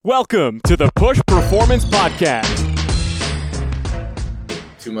Welcome to the Push Performance Podcast.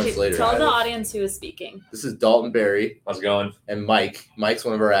 2 months later. Tell the audience who is speaking. This is Dalton Berry. How's it going? And Mike. Mike's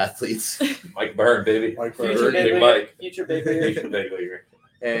one of our athletes. Mike Byrne, baby. Mike Future Byrne. big Mike. Future big leaguer. Future big leaguer.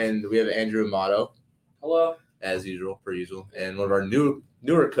 And we have Andrew Amato, Hello. as usual, per usual. And one of our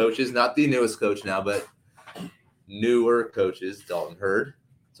newer coaches, not the newest coach now, but newer coaches, Dalton Hurd.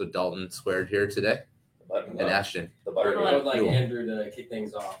 So Dalton squared here today. And Ashton. The butter. Hello. I would like Cool. Andrew to kick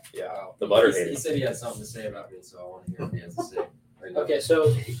things off. Yeah, the butter He hater. said he had something to say about me, so I want to hear what he has to say. Right now. Okay,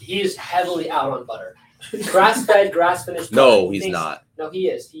 so he's heavily out on butter. Grass-fed, grass-finished butter. No, He he's thinks- not. No, he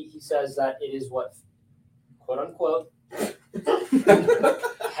is. He says that it is what, quote unquote,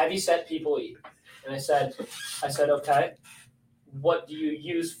 heavy-set people eat. And I said, okay, what do you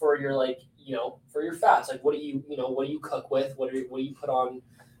use for your for your fats? Like, what do you cook with? What do you put on?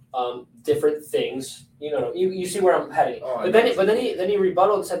 Different things. You see where I'm heading. Oh, I but know. then he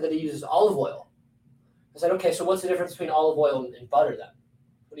rebutted and said that he uses olive oil. I said, okay, so what's the difference between olive oil and butter then?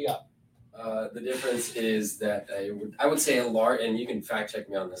 What do you got? The difference is that I would say a large, and you can fact check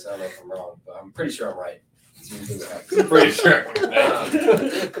me on this. I don't know if I'm wrong, but I'm pretty sure I'm right. Pretty sure.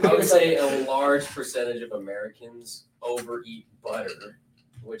 I would say a large percentage of Americans overeat butter,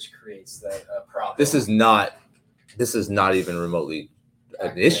 which creates that problem. This is not even remotely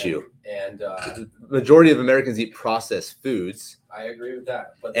an issue. And The majority of Americans eat processed foods. I agree with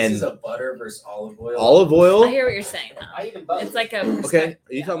that. But And- this is a butter versus olive oil. Olive I oil? hear what you're saying now. I even butter. It's like a Okay.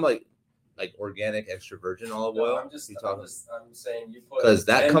 Are you talking like organic extra virgin olive No, oil? I'm saying you put Because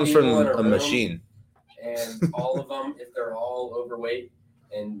that 10 comes from people in a room, machine. And all of them, if they're all overweight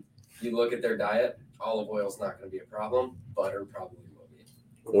and you look at their diet, olive oil is not going to be a problem. Butter probably will be.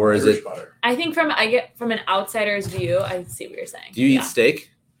 Or is it? I think from an outsider's view, I see what you're saying. Do you eat Yeah. steak?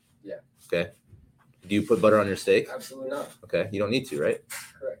 Yeah. Okay. Do you put butter on your steak? Absolutely not. Okay. You don't need to, right?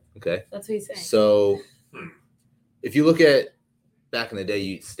 Correct. Okay. That's what he's saying. So if you look at back in the day,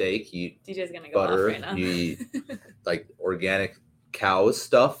 you eat steak, you eat DJ's gonna go butter, off right now. you eat like organic cows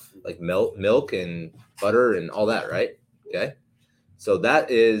stuff, like milk and butter and all that, right? Okay. So that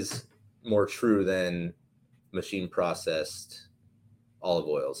is more true than machine processed olive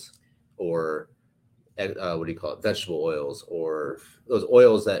oils or what do you call it? Vegetable oils, or those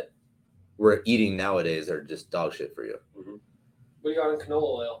oils that we're eating nowadays are just dog shit for you. What do you got in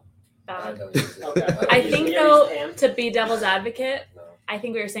canola oil? I Bad. don't use it. Okay. I use think it. though, ham? to be devil's advocate, No. I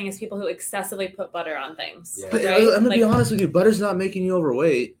think what you're saying is people who excessively put butter on things. Yeah. But Right? I'm gonna be Like- honest with you, butter's not making you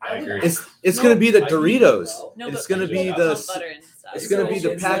overweight. I agree. It's No, gonna be the I use Doritos. it, No, It's but gonna be people the put butter and stuff. it's gonna be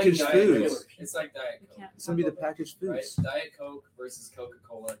the It's like packaged Diet foods. Coke. It's like Diet Coke. can't- It's gonna be the packaged Right? foods. Diet Coke versus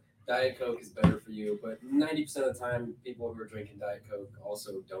Coca-Cola. Diet Coke is better for you, but 90% of the time, people who are drinking Diet Coke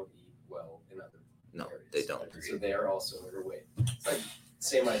also don't eat well in other No, areas. they don't. So they are also overweight. It's like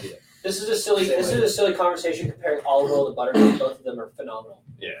same idea. This is a silly conversation comparing olive oil to butter. Because both of them are phenomenal.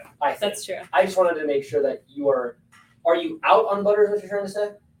 Yeah. I think. That's true. I just wanted to make sure that are you out on butter? Is what you're trying to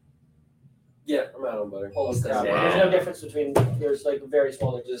say? Yeah, I'm out on butter. Holy crap! Wow. There's no difference between. There's like a very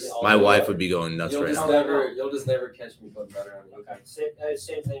small difference. between My olive oil wife and would be going nuts You'll right just now. never catch me putting butter on it. butter. Okay.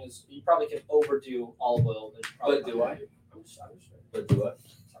 Same thing as you probably could overdo olive oil. But But do I? I'm just But do what?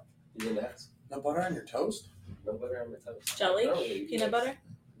 You didn't ask. No butter on your toast? No butter on my toast. Jelly? I don't really Peanut eat butter?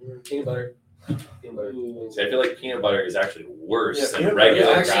 it. Peanut butter. Peanut butter. See, I feel like peanut butter is actually worse Yeah, than peanut regular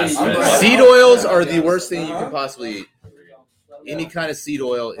butter- yeah, actually, grass-fed I'm butter. Seed oils are the worst thing you can possibly eat. Any Yeah. kind of seed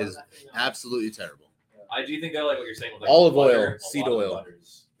oil is absolutely terrible. I do think I like what you're saying with like Olive butter, oil, a seed lot of oil.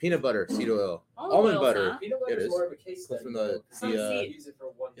 butters. Peanut butter, seed oil, Olive almond oil's butter. not, Peanut butter It is is. more of a case From study. the- Some seed. Use it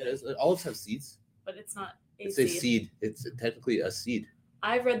for one It thing. is. Olives have seeds. but it's not a It's a seed. seed. It's technically a seed.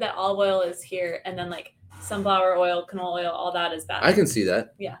 I've read that olive oil is here, and then like sunflower oil, canola oil, all that is bad. I can see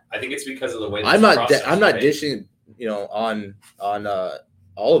that. I think it's because of the way I'm it's not. processed, I'm not right? dishing. On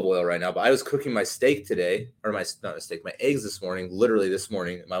olive oil right now. But I was cooking my steak today, or my eggs this morning. Literally this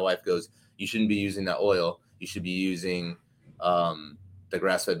morning, my wife goes, "You shouldn't be using that oil. You should be using the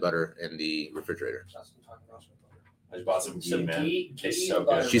grass-fed butter in the refrigerator." I just bought some ghee, Some man. ghee, Tastes ghee so and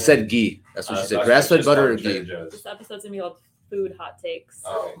butter. good. She said ghee. That's what she I said. was Grass-fed just butter or talking to ghee. Trader Joe's. This episode's gonna be called Food Hot Takes.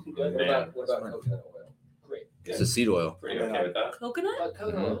 Oh, What man. about coconut oil? It's a seed oil. Pretty okay with that. Coconut? But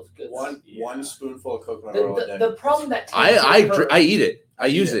coconut oil is good. One spoonful of coconut oil a day. The problem that I eat it. I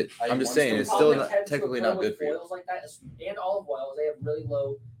use it. I eat I'm just one saying spoon. it's still not, technically not good for you. Oils like that and olive oils, they have really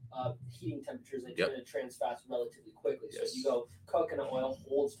low heating temperatures. They Yep. tend to trans fats relatively quickly. So Yes. if you go coconut oil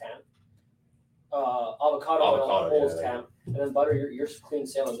holds temp, avocado oil Avocado, holds yeah. temp, and then butter, you're clean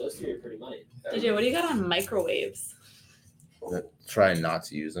sailing. Those three are pretty money. DJ, what do you got on microwaves? Try not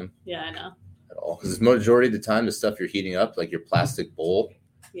to use them Yeah, I know. at all because the majority of the time, the stuff you're heating up, like your plastic bowl,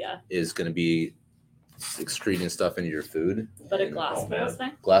 Yeah, is going to be excreting stuff into your food. but a glass Oh, bowl man. is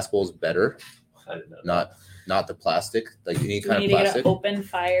fine. Glass bowl's better, I didn't know. not the plastic, like any Do we kind need of to get plastic. an open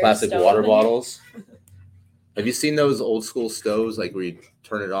fire Plastic stove water in here? bottles. Have you seen those old school stoves, like where you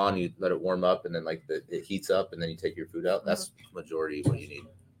turn it on, you let it warm up, and then like it heats up, and then you take your food out? That's majority what you need.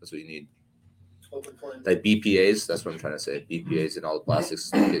 That's what you need. Open flame. Like BPA's, that's what I'm trying to say. BPA's and all the plastics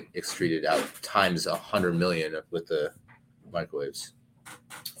get excreted out times 100 million with the microwaves.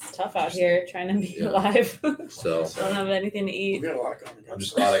 It's tough out here trying to be Yeah. alive. So Don't have anything to We eat. got a lot of common I'm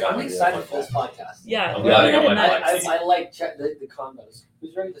just ground. glad I got I'm my excited for this podcast. Yeah, I'm we're glad I got headed my nuts. I like the combos.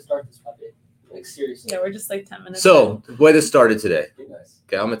 Who's ready to start this puppy? Like seriously. Yeah, we're just like 10 minutes. So the way this started today. Be nice.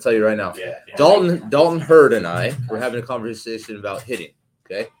 Okay, I'm gonna tell you right now. Yeah. Dalton Hurd and I were having a conversation about hitting.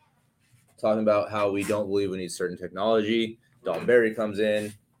 Okay, talking about how we don't believe we need certain technology. Dalton Berry comes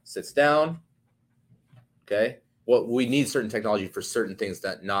in, sits down. Okay, what we need certain technology for certain things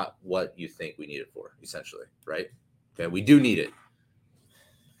that not what you think we need it for, essentially, right? Okay, we do need it.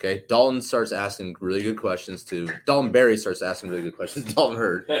 Okay, Dalton starts asking really good questions to Dalton Berry starts asking really good questions. to Dalton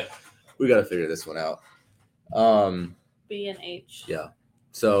Hurd, we got to figure this one out. B and H. Yeah.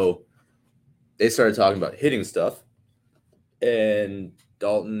 So they started talking about hitting stuff, and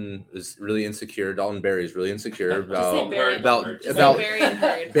Dalton is really insecure. Dalton Berry is really insecure Just say about Barry. about Just about say Barry and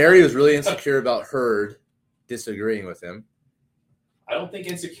Hurd. Barry was really insecure about Hurd disagreeing with him. I don't think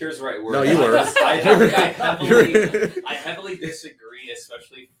insecure is the right word. No, you were. I heavily disagree,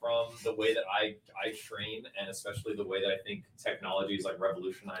 especially from the way that I train, and especially the way that I think technology has like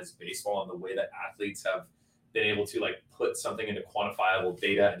revolutionized baseball, and the way that athletes have been able to like put something into quantifiable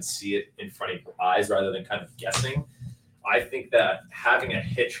data and see it in front of your eyes rather than kind of guessing. I think that having a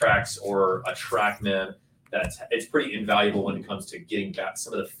HitTrax or a TrackMan, it's pretty invaluable when it comes to getting back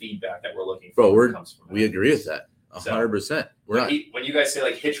some of the feedback that we're looking for. Bro, when it comes from we agree with that 100%. We're not. when you guys say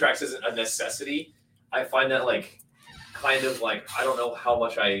like HitTrax isn't a necessity, I find that like kind of like I don't know how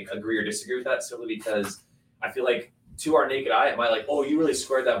much I agree or disagree with that, simply because I feel like to our naked eye it might like, oh, you really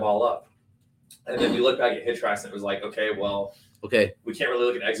squared that ball up, and then we look back at HitTrax and it was like, okay, well, Okay, we can't really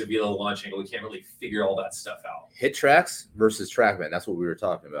look at exit velo, launch angle, we can't really figure all that stuff out. HitTrax versus TrackMan. That's what we were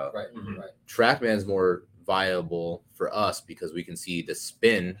talking about. Right. Mhm. Right. TrackMan's more viable for us because we can see the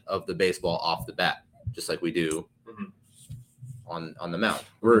spin of the baseball off the bat, just like we do Mhm. on the mound.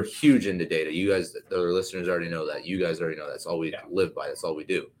 We're huge into data. You guys, the listeners already know that. You guys already know that's all we live by. That's all we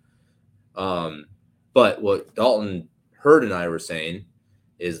do. But what Dalton Hurd and I were saying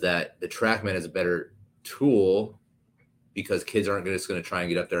is that the TrackMan is a better tool because kids aren't just going to try and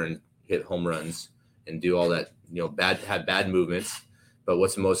get up there and hit home runs and do all that, have bad movements. But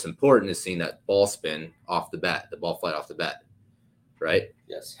what's most important is seeing that ball spin off the bat, the ball flight off the bat, right?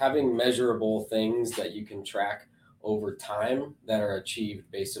 Yes, having measurable things that you can track over time that are achieved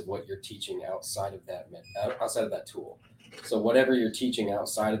based on what you're teaching outside of that tool. So whatever you're teaching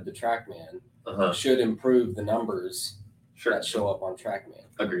outside of the TrackMan Uh-huh. should improve the numbers Sure. that show up on TrackMan.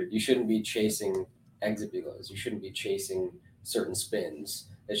 Agreed. You shouldn't be chasing exit velos. You shouldn't be chasing certain spins.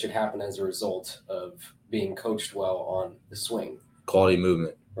 It should happen as a result of being coached well on the swing. Quality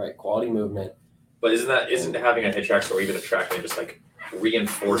movement. Right, quality movement. But isn't having a HitTrax or even a TrackMan just like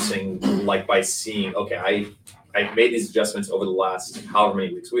reinforcing, like by seeing, okay, I made these adjustments over the last however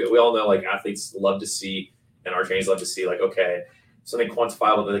many weeks. We all know like athletes love to see, and our trainers love to see, like, okay, something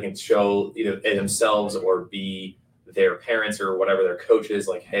quantifiable that they can show either themselves or be their parents or whatever their coaches,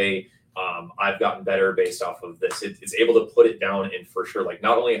 like, hey, I've gotten better based off of this. It's able to put it down, and for sure, like,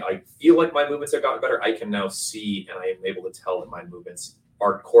 not only I feel like my movements have gotten better, I can now see and I am able to tell that my movements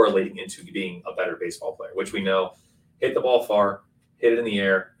are correlating into being a better baseball player, which we know hit the ball far, hit it in the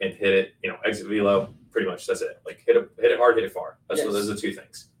air, and hit it, exit velo. Pretty much that's it. Like hit it hard, hit it far. That's Yes. those are the two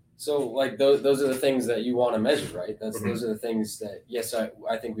things. So like those are the things that you want to measure, right? Mhm. Those are the things that, yes,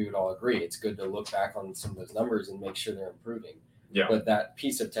 I think we would all agree. It's good to look back on some of those numbers and make sure they're improving. Yeah. But that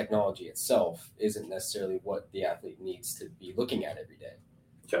piece of technology itself isn't necessarily what the athlete needs to be looking at every day.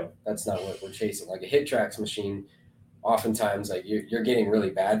 Okay. That's not what we're chasing. Like a HitTrax machine, oftentimes like you're getting really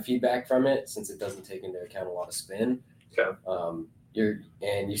bad feedback from it since it doesn't take into account a lot of spin. Okay.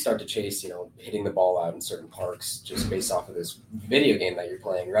 You start to chase, hitting the ball out in certain parks just based off of this video game that you're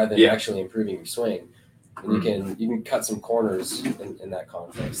playing rather than actually improving your swing. And you can cut some corners in that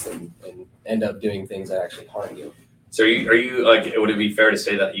context and end up doing things that actually harm you. So are you like, would it be fair to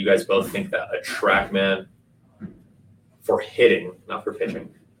say that you guys both think that a TrackMan for hitting, not for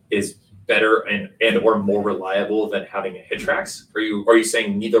pitching, is better and or more reliable than having a HitTrax? Are you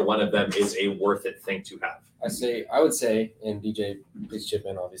saying neither one of them is a worth it thing to have? I would say, and DJ, please chip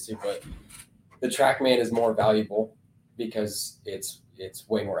in obviously, but the TrackMan is more valuable because it's it's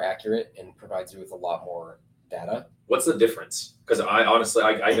way more accurate and provides you with a lot more data. What's the difference? Because I honestly,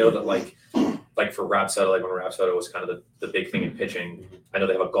 I know that like for Rapsodo, like when Rapsodo was kind of the big thing in pitching, I know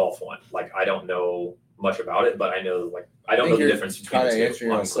they have a golf one. Like I don't know much about it, but I know I don't know the difference between Trying the to two. answer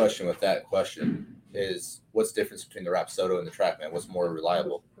your own Honestly. question with that question is what's the difference between the Rapsodo and the TrackMan? What's more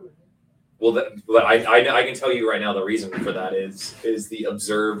reliable? Well, but I can tell you right now the reason for that is the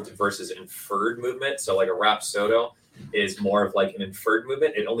observed versus inferred movement. So like a Rapsodo is more of like an inferred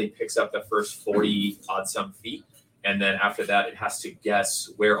movement. It only picks up the first 40 odd some feet. And then after that, it has to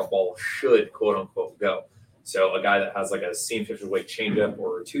guess where a ball should quote unquote go. So a guy that has like a seam 50 weight changeup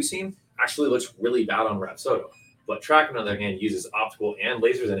or a two seam actually looks really bad on Rapsodo. But TrackMan, on the other hand, uses optical and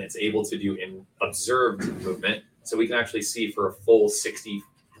lasers, and it's able to do an observed movement. So we can actually see for a full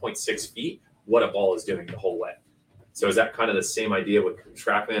 60.6 feet what a ball is doing the whole way. So is that kind of the same idea with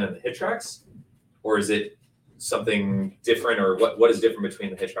TrackMan and the HitTrax? Or is it something different, or what is different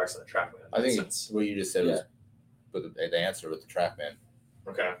between the HitTrax and the TrackMan? I think what you just said was the answer with the TrackMan.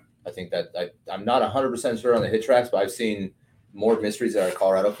 Okay. I think that I'm not 100% sure on the HitTrax, but I've seen more mysteries at our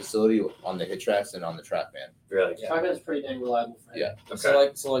Colorado facility on the HitTrax than on the TrackMan. Really? TrackMan is pretty dang reliable. For him. Yeah. Okay.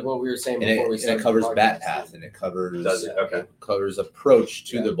 So like what we were saying And before it, and it covers bat path, and it covers Does it? Okay. it covers approach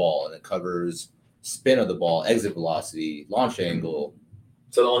to the ball, and it covers spin of the ball, exit velocity, launch angle.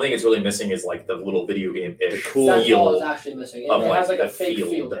 So the only thing it's really missing is like the little video game-ish Cool That ball is feel. actually missing. It, of, it has like, like a the fake field.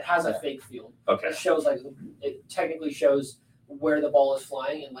 field. It has a fake field. Okay. It shows like it technically shows where the ball is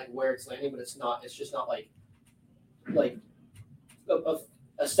flying and like where it's landing, but it's not. It's just not like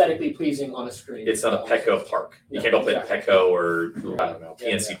aesthetically pleasing on a screen. It's not a Petco park. You No, can't go play at exactly. Petco or I don't know,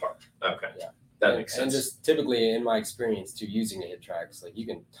 Yeah, PNC Park. Okay. Yeah. That makes And sense. just typically in my experience too, using a HitTrax, like you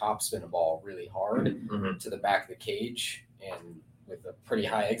can top spin a ball really hard Mhm. to the back of the cage and with a pretty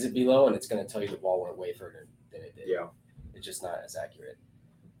high exit below, and it's going to tell you the ball went way further than it did. Yeah. It's just not as accurate.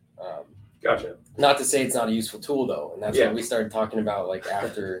 Gotcha. Not to say it's not a useful tool though, and that's Yeah. what we started talking about. Like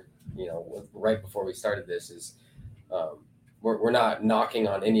after, right before we started this, is we're not knocking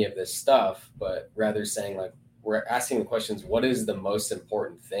on any of this stuff, but rather saying like we're asking the questions: what is the most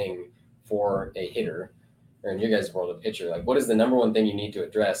important thing for a hitter, or in your guys' world, a pitcher? Like, what is the number one thing you need to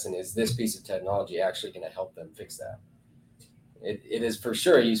address, and is this piece of technology actually going to help them fix that? It is for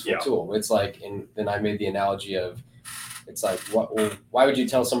sure a useful Yeah. tool. It's like, and then I made the analogy of, it's like, why would you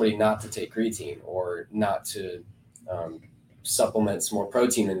tell somebody not to take creatine or not to supplement some more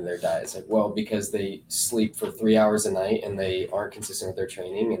protein into their diet? It's like, well, because they sleep for 3 hours a night and they aren't consistent with their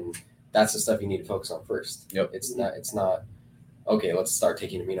training, and that's the stuff you need to focus on first. Yep. It's not okay, let's start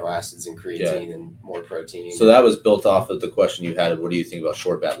taking amino acids and creatine and more protein. So that was built off of the question you had of what do you think about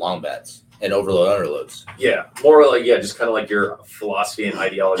short bat, long bats, and overload, underloads? Yeah. More like, just kind of like your philosophy and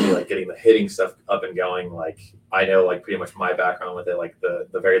ideology, like getting the hitting stuff up and going. Like I know like pretty much my background with it, like the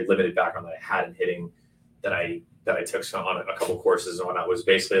very limited background that I had in hitting that I took on a couple courses and whatnot was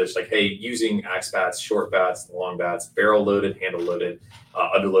basically just like, hey, using axe bats, short bats, long bats, barrel loaded, handle loaded,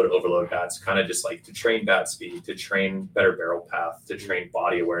 underload, overload bats, kind of just like to train bat speed, to train better barrel path, to train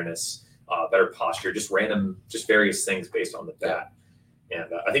body awareness, better posture, just various things based on the bat. And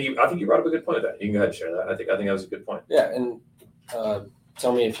I think you brought up a good point with that. You can go ahead and share that. I think that was a good point. Yeah, and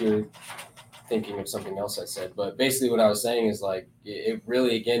tell me if you're thinking of something else I said, but basically what I was saying is like it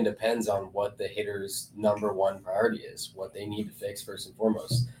really again depends on what the hitter's number one priority is, what they need to fix first and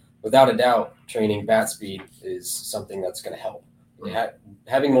foremost. Without a doubt, training bat speed is something that's going to help.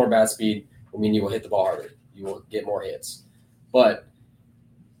 Having more bat speed will mean you will hit the ball harder, you will get more hits, but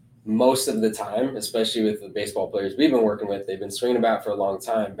most of the time, especially with the baseball players we've been working with, they've been swinging a bat for a long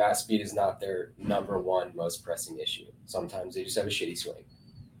time. Bat speed is not their number one most pressing issue. Sometimes they just have a shitty swing.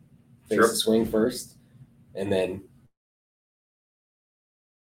 Fix the swing first, and then.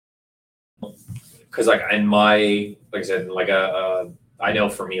 Because like in my, like I said, like I know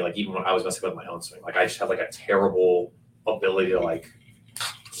for me, like even when I was messing with my own swing, like I just had like a terrible ability to like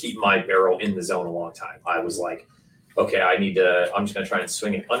keep my barrel in the zone a long time. I was like, okay, I'm just going to try and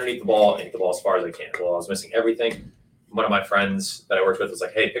swing it underneath the ball and hit the ball as far as I can. Well, I was missing everything. One of my friends that I worked with was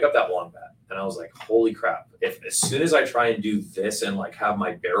like, hey, pick up that long bat. And I was like, holy crap. If as soon as I try and do this and like have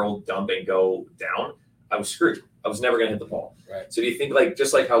my barrel dump and go down, I was screwed. I was never going to hit the ball. Right. So do you think like,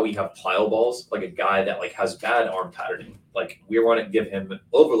 just like how we have plyo balls, like a guy that like has bad arm patterning, like we want to give him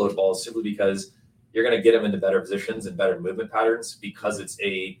overload balls simply because you're going to get him into better positions and better movement patterns because it's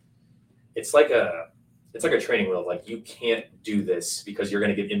like a training wheel. Like you can't do this because you're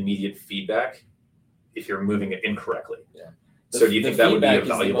going to get immediate feedback if you're moving it incorrectly. Yeah. So do you think that would be a feedback is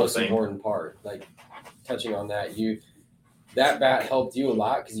the valuable most thing? important part? Like touching on that, that bat helped you a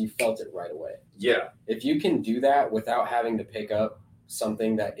lot because you felt it right away. Yeah. If you can do that without having to pick up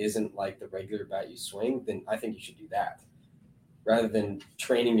something that isn't like the regular bat you swing, then I think you should do that rather than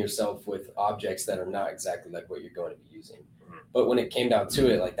training yourself with objects that are not exactly like what you're going to be using. But when it came down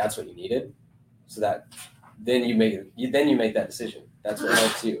to it, like that's what you needed. So that then you make that decision. That's what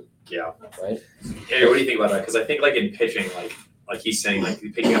helps you. Yeah. Right. Hey, what do you think about that? Because I think like in pitching, like he's saying, like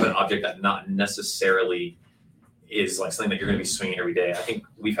picking up an object that not necessarily is like something that you're going to be swinging every day. I think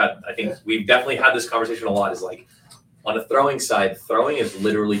we've definitely had this conversation a lot. Is like on the throwing side, throwing is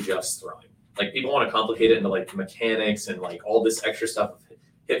literally just throwing. Like people want to complicate it into like mechanics and like all this extra stuff,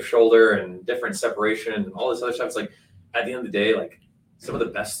 hip, shoulder, and different separation and all this other stuff. It's like at the end of the day, like some of the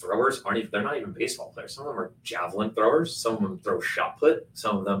best throwers they're not even baseball players. Some of them are javelin throwers. Some of them throw shot put.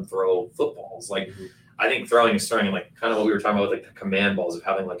 Some of them throw footballs. Like I think throwing is throwing, like kind of what we were talking about with like the command balls of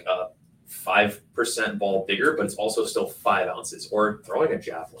having like a 5% ball bigger, but it's also still 5 ounces, or throwing a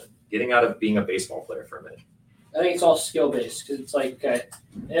javelin, getting out of being a baseball player for a minute. I think it's all skill based because it's like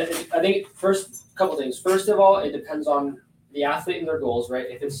I think first couple things. First of all, it depends on the athlete and their goals, right?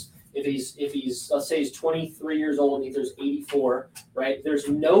 If he's let's say he's 23 years old and he throws 84, right? There's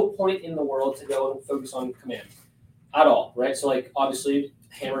no point in the world to go and focus on command at all, right? So like obviously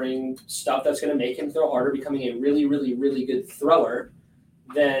hammering stuff that's going to make him throw harder, becoming a really, really, really good thrower,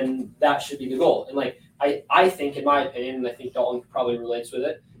 then that should be the goal. And like I think, in my opinion, and I think Dalton probably relates with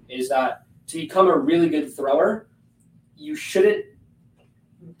it, is that to become a really good thrower, you shouldn't,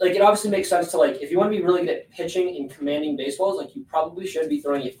 like, it obviously makes sense to, like, if you want to be really good at pitching and commanding baseballs, like, you probably should be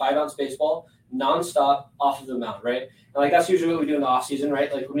throwing a 5-ounce baseball nonstop off of the mound, right? And, like, that's usually what we do in the off season,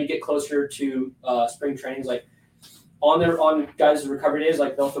 right? Like, when we get closer to spring trainings, like, on guys' recovery days,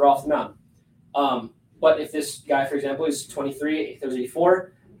 like, they'll throw off the mound. But if this guy, for example, is 23, throws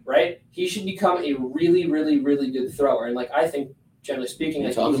 84, right? He should become a really, really, really good thrower. And, like, I think, generally speaking,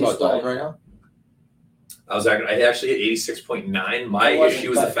 You're talking about Dalton right now? I actually hit 86.9. My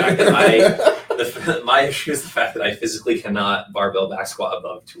issue is the fact that my issue is the fact that I physically cannot barbell back squat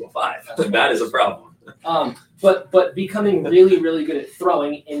above 205. And that is a problem. But becoming really, really good at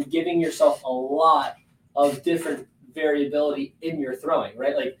throwing and giving yourself a lot of different variability in your throwing,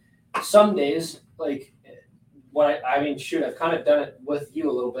 right? Like some days, like I've kind of done it with you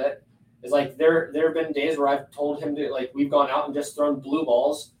a little bit. Is like there have been days where I've told him to, like, we've gone out and just thrown blue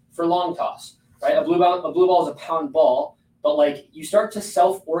balls for long toss, right? A blue ball is a pound ball, but like you start to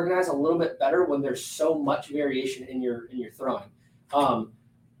self-organize a little bit better when there's so much variation in your throwing.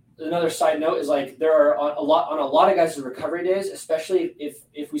 Another side note is like there are on a lot of guys' recovery days, especially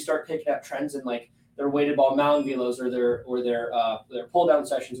if we start picking up trends in like their weighted ball mound velos or their pull down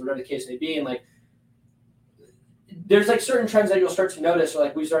sessions, whatever the case may be, and like there's like certain trends that you'll start to notice, or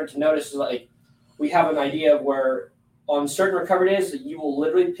like we started to notice, is like we have an idea of where on certain recovery days that you will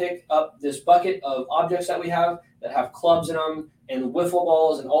literally pick up this bucket of objects that we have that have clubs in them and wiffle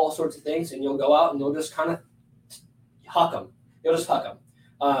balls and all sorts of things, and you'll go out and you'll just kind of huck them. You'll just huck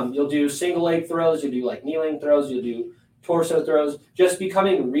them. You'll do single leg throws, you'll do like kneeling throws, you'll do torso throws, just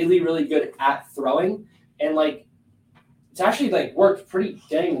becoming really, really good at throwing. And like it's actually like worked pretty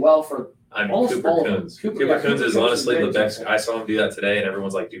dang well for Cooper Coons. Cooper Coons is honestly the best. I saw him do that today, and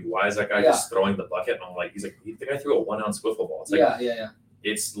everyone's like, "Dude, why is that guy just throwing the bucket?" And I'm like, "He's like, the guy threw a 1-ounce wiffle ball." It's like,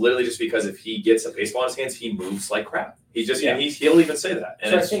 It's literally just because if he gets a baseball in his hands, he moves like crap. He just, and he'll even say that.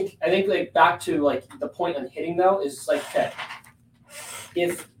 And so I think like back to like the point on hitting though is like, okay,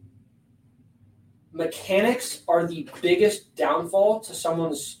 if mechanics are the biggest downfall to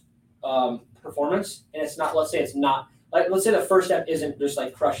someone's performance, and it's not, let's say the first step isn't just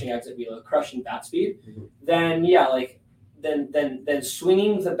like crushing exit velo, crushing bat speed, then then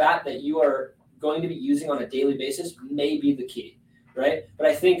swinging the bat that you are going to be using on a daily basis may be the key, right? But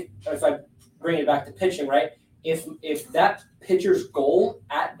I think if I bring it back to pitching, right, if that pitcher's goal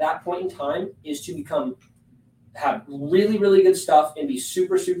at that point in time is to have really, really good stuff and be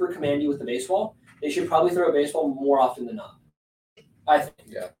super, super commandy with the baseball, they should probably throw a baseball more often than not. I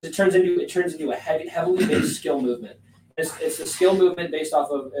think it turns into a heavily based skill movement. It's a skill movement based off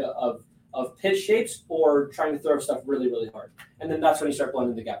of pitch shapes or trying to throw stuff really, really hard. And then that's when you start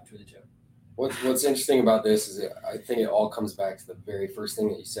blending the gap between the two. What's interesting about this is I think it all comes back to the very first thing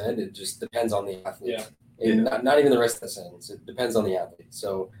that you said. It just depends on the athlete. And not even the rest of the sentence. It depends on the athlete.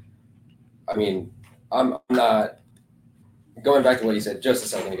 So, I mean, I'm not going back to what you said just a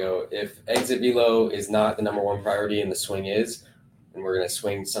second ago. If exit velo is not the number one priority and the swing is, and we're going to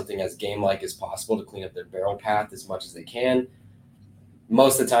swing something as game-like as possible to clean up their barrel path as much as they can,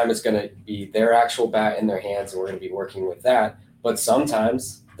 most of the time it's going to be their actual bat in their hands, and we're going to be working with that. But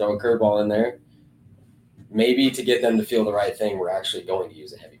sometimes throw a curveball in there. Maybe to get them to feel the right thing, we're actually going to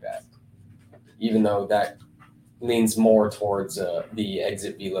use a heavy bat, even though that leans more towards the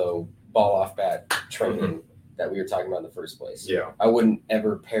exit velo ball off bat training that we were talking about in the first place. Yeah. I wouldn't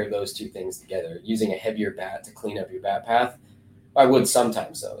ever pair those two things together. Using a heavier bat to clean up your bat path, I would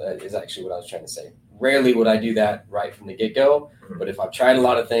sometimes, though. That is actually what I was trying to say. Rarely would I do that right from the get-go, but if I've tried a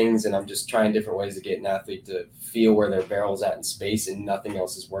lot of things and I'm just trying different ways to get an athlete to feel where their barrel's at in space and nothing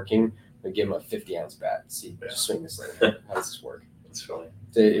else is working, I give them a 50-ounce bat. See, just swing this thing. How does this work? That's funny.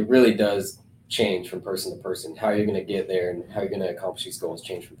 So it really does change from person to person. How you're going to get there and how you're going to accomplish these goals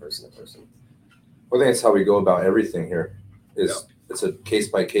change from person to person. Well, I think that's how we go about everything here. It's a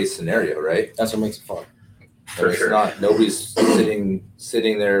case-by-case scenario, right? That's what makes it fun. For it's sure. not nobody's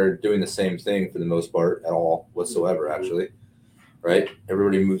sitting there doing the same thing for the most part at all whatsoever, actually. Right?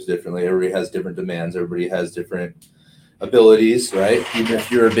 Everybody moves differently. Everybody has different demands. Everybody has different abilities, right? Even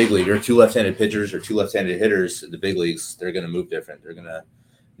if you're a big leaguer, 2 left-handed pitchers or 2 left-handed hitters in the big leagues, they're going to move different. They're going to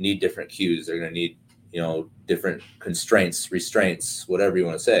need different cues. They're going to need, different constraints, restraints, whatever you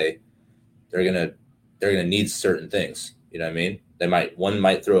want to say. They're going to need certain things. You know what I mean? One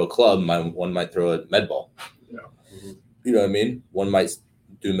might throw a club, one might throw a med ball. Yeah. You know what I mean? One might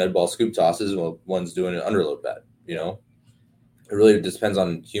do med ball scoop tosses, while one's doing an underload bat. It really depends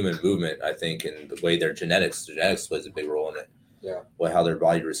on human movement, I think, and the way their genetics plays a big role in it. Yeah. How their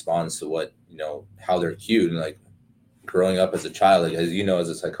body responds to what, how they're cued. And like growing up as a child, like, as you know, as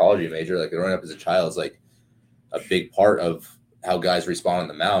a psychology major, like growing up as a child is like a big part of how guys respond on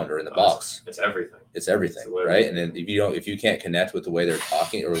the mound or in the box. It's everything. It's everything, right? And then if you can't connect with the way they're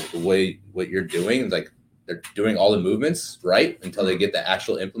talking or the way what you're doing, like they're doing all the movements right until they get the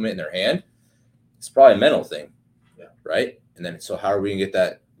actual implement in their hand, it's probably a mental thing, right? And then so how are we gonna get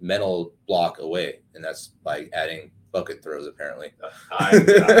that mental block away? And that's by adding bucket throws, apparently. I like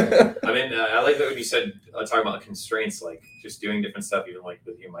that when you said talking about constraints, like just doing different stuff, even like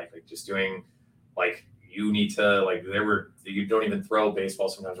with you, Mike, like just doing like. You need to you don't even throw baseball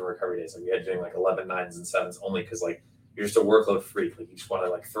sometimes on recovery days. Like we had doing like 11 9s and 7s only because like you're just a workload freak. Like you just want to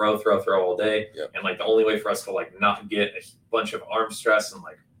like throw all day. Yep. And like the only way for us to like not get a bunch of arm stress and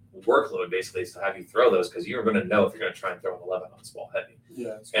like workload basically is to have you throw those because you're going to know if you're going to try and throw an 11 ounce ball heavy.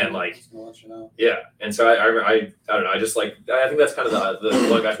 Yeah. And like, it's gonna let you know. yeah. And so I don't know. I just like, I think that's kind of the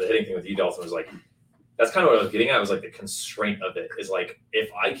going back to the hitting thing with you, Dalton, was like, that's kind of what I was getting at. Was like the constraint of it is like, if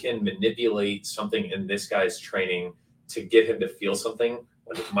I can manipulate something in this guy's training to get him to feel something,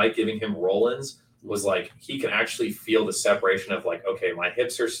 like with Mike giving him roll-ins was like, he can actually feel the separation of like, okay, my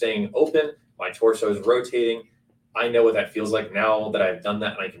hips are staying open, my torso is rotating. I know what that feels like now that I've done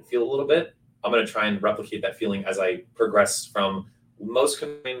that and I can feel a little bit. I'm going to try and replicate that feeling as I progress from most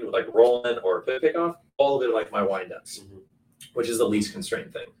constrained, like roll-in or pick off, all of it like my wind-ups, which is the least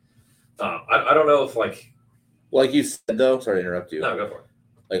constrained thing. I don't know if like you said though, sorry to interrupt you. No, go for it.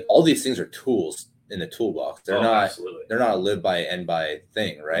 Like all these things are tools in the toolbox. They're Absolutely. They're not a live by end by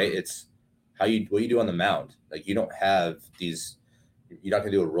thing, right? Mm-hmm. It's what you do on the mound. Like you don't have these. You're not gonna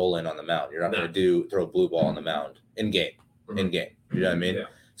do a roll in on the mound. You're not gonna throw a blue ball on the mound in game. You know what I mean? Yeah.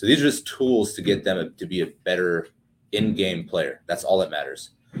 So these are just tools to get them to be a better in-game player. That's all that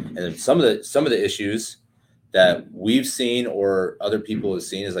matters. And then some of the issues that we've seen or other people have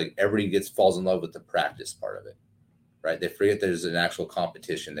seen is like everybody falls in love with the practice part of it, right? They forget there's an actual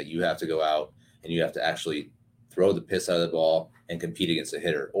competition that you have to go out and you have to actually throw the piss out of the ball and compete against a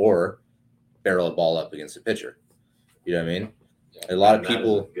hitter or barrel a ball up against a pitcher. You know what I mean? Yeah. A lot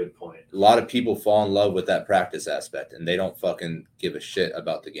of people fall in love with that practice aspect and they don't fucking give a shit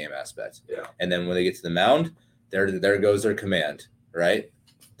about the game aspect. Yeah. And then when they get to the mound, there goes their command, right?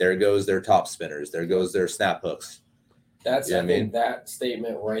 There goes their top spinners. There goes their snap hooks. I think that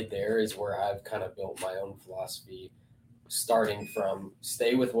statement right there is where I've kind of built my own philosophy, starting from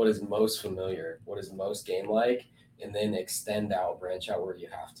stay with what is most familiar, what is most game-like, and then extend out, branch out where you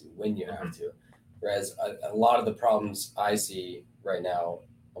have to, when you have to. Whereas a lot of the problems I see right now,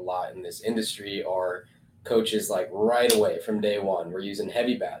 a lot in this industry, are coaches like right away from day one. We're using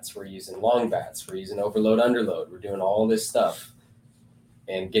heavy bats. We're using long bats. We're using overload, underload. We're doing all this stuff.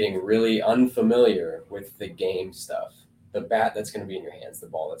 And getting really unfamiliar with the game stuff. The bat that's going to be in your hands, the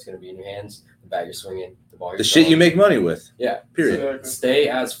ball that's going to be in your hands, the bat you're swinging, the ball you're shit you make money with. Yeah. Period. Stay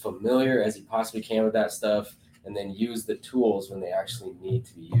as familiar as you possibly can with that stuff, and then use the tools when they actually need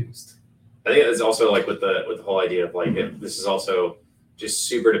to be used. I think it's also like with the whole idea of like this is also just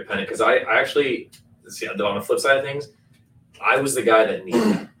super dependent because I actually see on the flip side of things, I was the guy that needed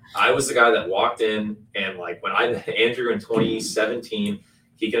that. I was the guy that walked in and like when I met Andrew in 2017.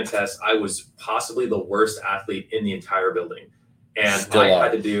 He can attest, I was possibly the worst athlete in the entire building. And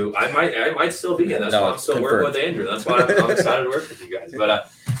I might still be, and that's why I'm still working with Andrew. That's why I'm excited to work with you guys.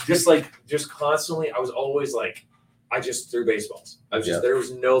 But just constantly, I was always like, I just threw baseballs. There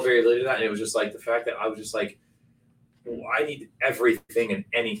was no variability to that. And it was just like the fact that I was just like, I need everything and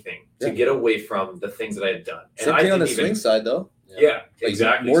anything to get away from the things that I had done. And Same I thing on the didn't even, swing side, though. Yeah,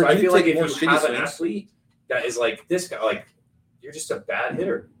 exactly. more- So I you feel like take if more you shitty have an swings. athlete that is like this guy, like you're just a bad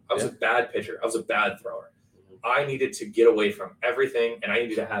hitter. I was a bad pitcher. I was a bad thrower. I needed to get away from everything, and I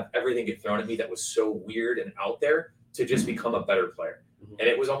needed to have everything get thrown at me that was so weird and out there to just become a better player. And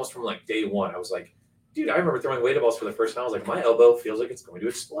it was almost from like day one. I was like, dude, I remember throwing weighted balls for the first time. I was like, my elbow feels like it's going to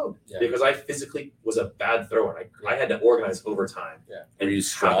explode because I physically was a bad thrower. I had to organize over time. Yeah. Were you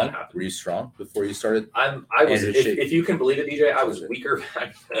strong? Were you strong before you started? I was. If you can believe it, DJ, I was weaker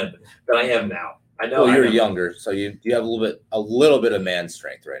back then than I am now. I know. Well, you're younger, so you have a little bit of man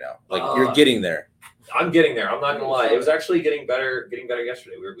strength right now. Like you're getting there. I'm getting there. I'm not gonna lie. It was actually getting better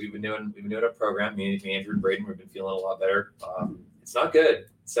yesterday. We've been doing a program. Me, Andrew, and Braden. We've been feeling a lot better. It's not good.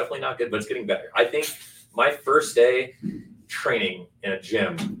 It's definitely not good, but it's getting better. I think my first day training in a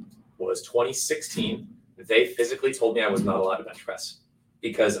gym was 2016. They physically told me I was not allowed to bench press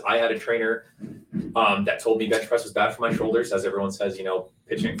because I had a trainer that told me bench press was bad for my shoulders. As everyone says,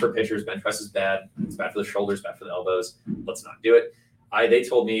 pitching for pitchers, bench press is bad. It's bad for the shoulders, bad for the elbows. Let's not do it. They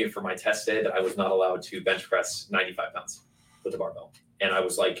told me for my test day that I was not allowed to bench press 95 pounds with the barbell. And I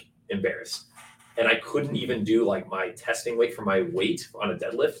was like embarrassed. And I couldn't even do like my testing weight for my weight on a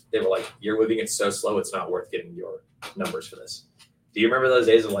deadlift. They were like, you're moving it so slow, it's not worth getting your numbers for this. Do you remember those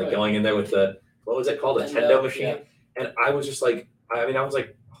days of like going in there with the, what was it called? A Tendo machine? Yeah. And I was just like, I was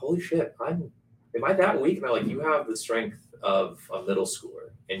like, holy shit, am I that weak? And they're like, you have the strength of a middle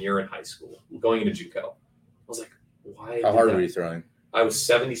schooler and you're in high school going into JUCO. I was like, why? How hard were you throwing? I was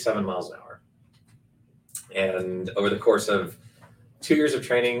 77 miles an hour. And over the course of 2 years of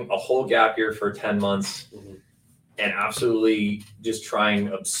training, a whole gap year for 10 months, and absolutely just trying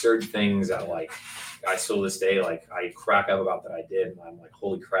absurd things that like, I still this day, like I crack up about that I did. And I'm like,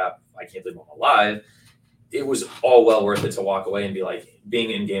 holy crap, I can't believe I'm alive. It was all well worth it to walk away and be like,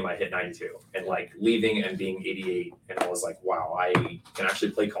 being in game, I hit 92 and like leaving and being 88. And I was like, wow, I can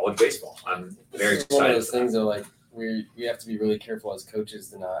actually play college baseball. I'm very excited. One of those things that like, we have to be really careful as coaches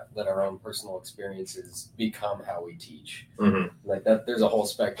to not let our own personal experiences become how we teach. Like that, there's a whole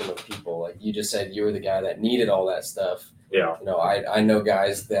spectrum of people. Like you just said, you were the guy that needed all that stuff. Yeah. I know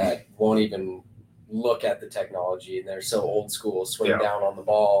guys that won't even look at the technology and they're so old school, swing down on the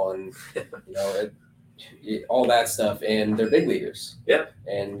ball and all that stuff. And they're big leaguers. Yeah.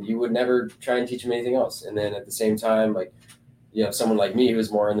 And you would never try and teach them anything else. And then at the same time, like, you have someone like me who's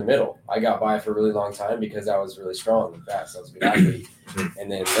more in the middle. I got by for a really long time because I was really strong and fast. I was a good athlete.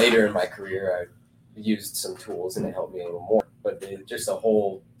 And then later in my career, I used some tools and it helped me a little more. But just a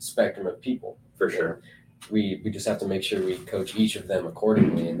whole spectrum of people. For sure. We just have to make sure we coach each of them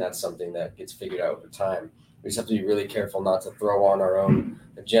accordingly. And that's something that gets figured out over time. We just have to be really careful not to throw on our own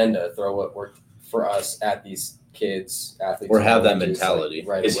agenda, throw what worked for us at these kids, athletes. Or have that mentality. Like,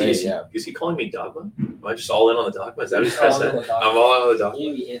 right is he calling me dogma? Am I just all in on the dogma? Is that what he said? I'm all in on the dogma.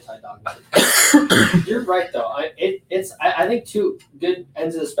 You need to be anti-dogma. You're right, though. I think two good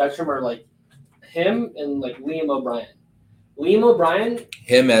ends of the spectrum are like him and like Liam O'Brien. Liam O'Brien.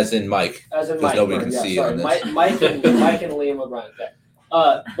 Him as in Mike. As in Mike. Nobody can see on this. Mike and Liam O'Brien. Okay.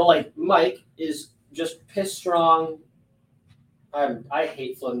 But like Mike is just piss strong. I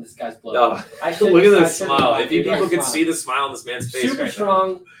hate floating this guy's blood. Oh, look at this smile. If you people could see the smile on this man's face. Super right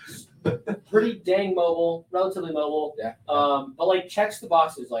strong, pretty dang mobile, relatively mobile. Yeah. But like checks the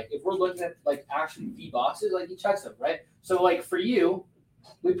boxes. Like if we're looking at like actually the boxes, like he checks them, right? So like for you,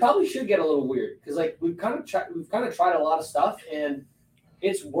 we probably should get a little weird because like we've kind of tried a lot of stuff and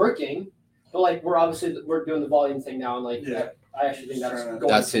it's working. But like we're doing the volume thing now and like I actually think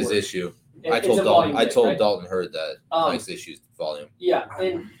that's his issue. I told Dalton Hurd that Mike's issue is volume. Yeah,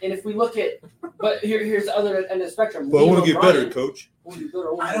 and if we look at, but here's the other end of the spectrum. Well, I want to get better, coach.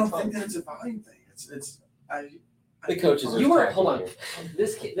 I don't think that it's a volume thing. The coaches. You were hold on.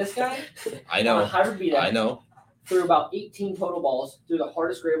 This guy. I know. Hybrid B-Deck, I know. Threw about 18 total balls. Threw the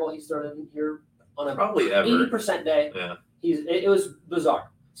hardest gray ball he's thrown in here on a probably ever 80% day. Yeah. It was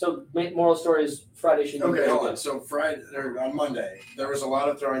bizarre. So moral story is Friday should be okay. Hold on. So Friday or on Monday, there was a lot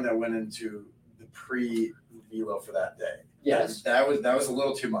of throwing that went into the pre-velo for that day. Yes. That was a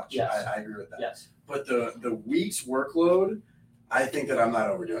little too much. Yes. I agree with that. Yes. But the week's workload, I think that I'm not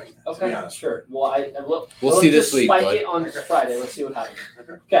overdoing it. Okay. To be honest. Sure. Well, we'll see this week. Spike it on Friday. Let's see what happens.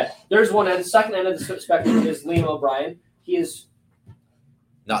 Okay. There's one end. Second end of the spectrum is Liam O'Brien. He is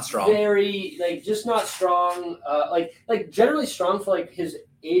not strong. Very just not strong. Like generally strong for like his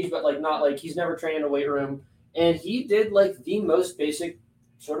age, but like not like he's never trained in a weight room. And he did like the most basic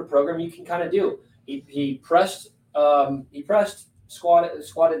sort of program you can kind of do. He pressed He pressed,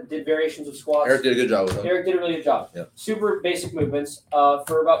 squatted, did variations of squats. Eric did a good job with him. Eric did a really good job. Yeah. Super basic movements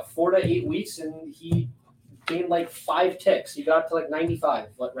for about 4 to 8 weeks, and he gained like 5 ticks. He got up to like 95,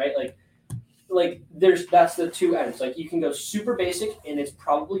 right? Like that's the two ends. Like you can go super basic, and it's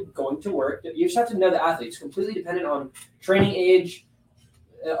probably going to work. You just have to know the athlete. It's completely dependent on training age,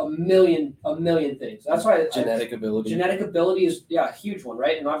 a million things. That's why Genetic ability. Genetic ability is a huge one,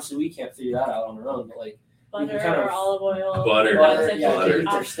 right? And obviously we can't figure that out on our own, but like. Butter kind of- or olive oil. Butter. Butter, Yeah, Butter. eat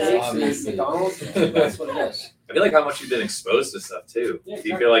their steaks, eat McDonald's. That's what it is. I feel like how much you've been exposed to stuff too. Yeah, Do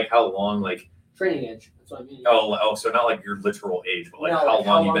you feel like how long, like, Training age. That's what I mean. so not like your literal age, but like No, how like long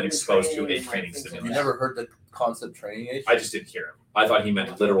how you've long been you've exposed to trained a and, like, training things like stimulus? You never heard the concept training age? I just didn't hear him. I thought he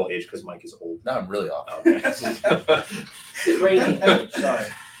meant literal age because Mike is old. Now I'm really off. Okay. Training age. Sorry.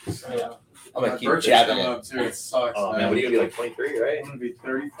 Yeah. I'm gonna My keep birthday's jabbing coming it. up too. It sucks. Oh man, what are you gonna be like 23, right? I'm gonna be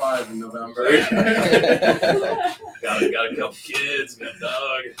 35 in November. got a couple kids, got a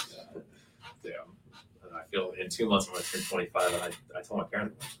dog. Damn. And I feel in 2 months I'm gonna turn 25, and I told my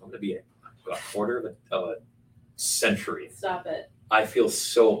parents I'm gonna be a quarter of a century. Stop it. I feel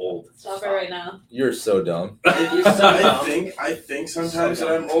so old. Stop it right now. You're so dumb. I think sometimes that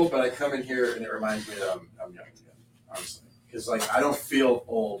I'm old, but I come in here and it reminds me that I'm young again, honestly. Because like I don't feel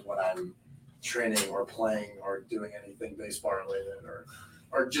old when I'm training or playing or doing anything baseball related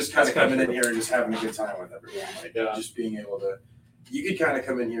or just kind of That's kinda coming in true. here and just having a good time with everyone. Like Yeah. just being able to, you could kind of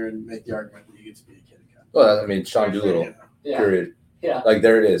come in here and make the argument that you get to be a kid again. Well, I mean, Sean Doolittle, Yeah. Yeah. period. Yeah. Like,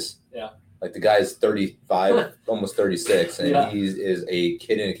 there it is. Yeah. Like, the guy's 35, almost 36, and Yeah. he is a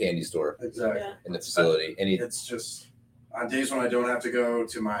kid in a candy store Exactly. Yeah. in the facility. And he, It's just on days when I don't have to go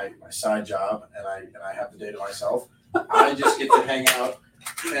to my side job and I have the day to myself, I just get to hang out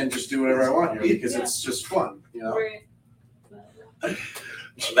and just do whatever I want here because it's just fun, you know. Right.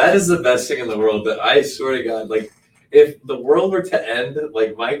 That is the best thing in the world. But I swear to God, like if the world were to end,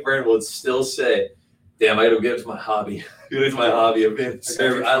 like Mike Byrne would still say, "Damn, I gotta get to my hobby. Get to my hobby of being a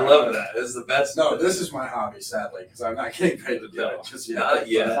server." I love that. This is the best. No, this is my hobby, sadly, because I'm not getting paid to do it just yet. Not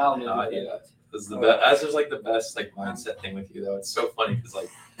yet. Sal maybe Not did yet. that. This is the best. That's just like the best like mindset thing with you though. It's so funny because like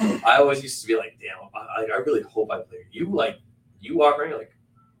I always used to be like, "Damn, I really hope I play." You walk around, you're like,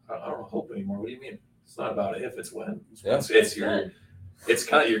 I don't hope anymore. What do you mean? It's not about if, it's when. Yeah. It's your.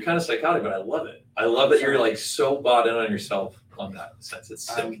 You're kind of psychotic, but I love it. I love that you're like so bought in on yourself on that sense. It's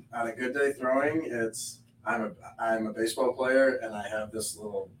sick. On a good day throwing, I'm a baseball player and I have this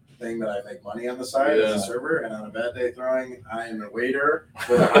little thing that I make money on the side as a server, and on a bad day throwing, I am a waiter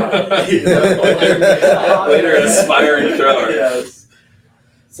with a hobby. Later, an aspiring thrower. Yes.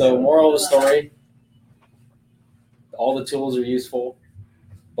 So, moral of the story: all the tools are useful,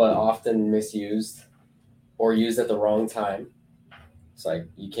 but often misused or used at the wrong time. It's like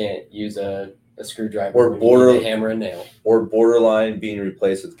you can't use a screwdriver Or when you need border- to hammer a nail. or borderline being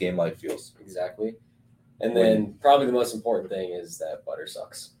replaced with game like feels. Exactly. And then probably the most important thing is that butter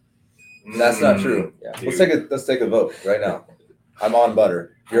sucks. That's not true. Yeah. Let's take a vote right now. I'm on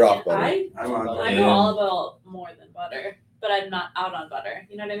butter. You're off butter. I'm on. I go olive oil more than butter, but I'm not out on butter.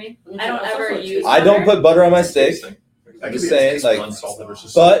 You know what I mean? I don't ever use. I don't put butter on my steak. I'm just saying, like, unsalted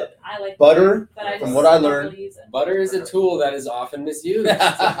versus but I like butter, but I from just what I don't learned- really use it. Butter is a tool that is often misused.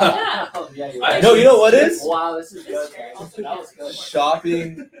 Yeah. Oh, yeah, you're I- right. No, you know what is? Wow, this is good. This guys. also That was gets good.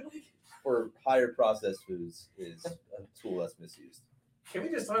 Shopping for higher processed foods is a tool that's misused. Can we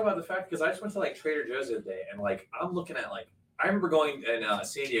just talk about the fact, because I just went to like Trader Joe's the other day and like I'm looking at like I remember going in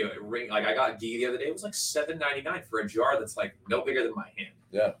San Diego like I got ghee the other day. It was like $7.99 for a jar that's like no bigger than my hand.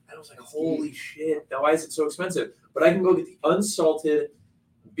 Yeah. And I was like, holy shit! Now why is it so expensive? But I can go get the unsalted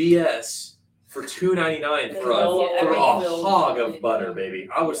BS for $2.99 for a hog of butter, baby.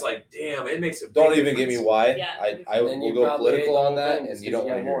 I was like, damn, it makes a big Don't even get me difference. why. Yeah. I And then will you go probably political ate the on that, whole and thing you don't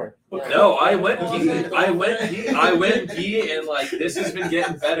because want you to had hear it. No, I went ghee, and like this has been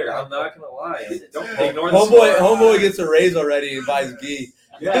getting better. I'm not gonna lie. Don't ignore the Homeboy gets a raise already and buys ghee.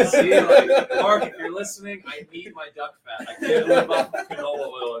 Yeah, see, like, Mark, if you're listening, I need my duck fat. I can't live off of canola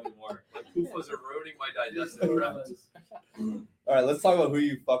oil anymore. Like, PUFAs are ruining my digestive tract. All right, let's talk about who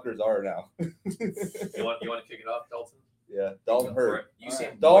you fuckers are now. You want to kick it off, Dalton? Yeah, Dalton Hurd. You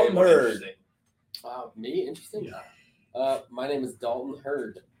seem Dalton way more Hurd. interesting. Wow, me? Interesting. Yeah. My name is Dalton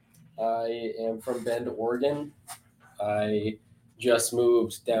Hurd. I am from Bend, Oregon. I just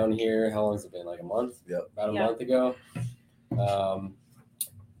moved down here. How long has it been? Like a month? Yep. About a Yeah. month ago.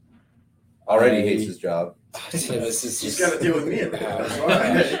 Already I- hates his job. This is He's just got to deal with me every day. That's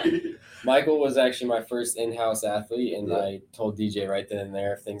why. Michael was actually my first in-house athlete, and Yeah. I told DJ right then and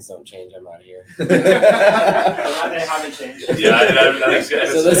there, if things don't change, I'm out of here. They haven't changed. Yeah, I think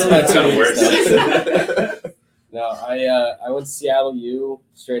So this is my kind of two worse. weeks No, I went to Seattle U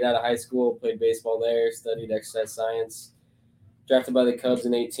straight out of high school, played baseball there, studied exercise science, drafted by the Cubs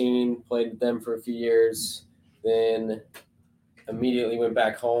in 18, played with them for a few years, then immediately went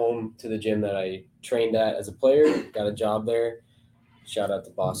back home to the gym that I trained at as a player, got a job there. Shout out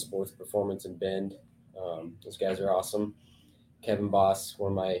to Boss Sports Performance in Bend. Those guys are awesome. Kevin Boss,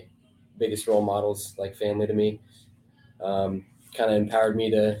 one of my biggest role models, like family to me. Kind of empowered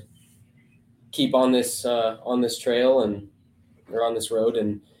me to keep on this trail or on this road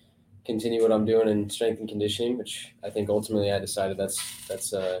and continue what I'm doing in strength and conditioning, which I think ultimately I decided that's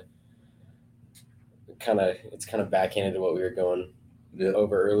kind of backhanded to what we were going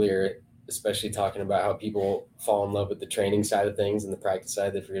over earlier, especially talking about how people fall in love with the training side of things and the practice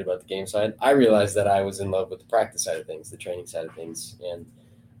side. They forget about the game side. I realized that I was in love with the practice side of things, the training side of things, and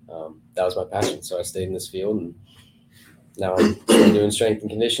that was my passion. So I stayed in this field, and now I'm doing strength and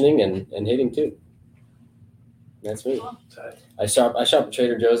conditioning and hitting too. That's me. I shop at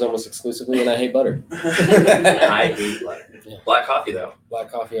Trader Joe's almost exclusively, and I hate butter. I hate butter. Yeah. Black coffee though.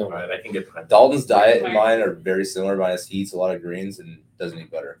 Black coffee All only. right, I can get behind. Dalton's diet and mine are very similar. Mine he eats a lot of greens and doesn't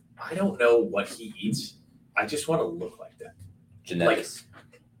eat butter. I don't know what he eats. I just want to look like that. Genetics.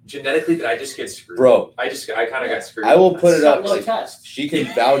 Genetically, did I just get screwed? Bro, I kind of got screwed. I will put it up. Look, test. She can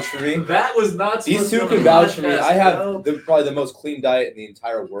vouch for me. That was not. These supposed to two be can on the vouch for me. podcast, I have bro. probably the most clean diet in the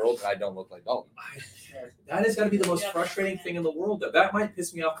entire world, and I don't look like Dalton. That has got to be the most Yeah. frustrating thing in the world. That might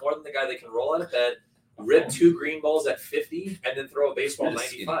piss me off more than the guy that can roll out of bed, rip 2 green balls at 50, and then throw a baseball You're just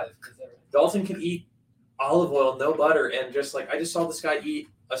skinny. 95. Dalton can eat olive oil, no butter, and just like I just saw this guy eat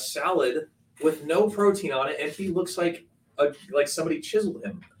a salad with no protein on it, and he looks like somebody chiseled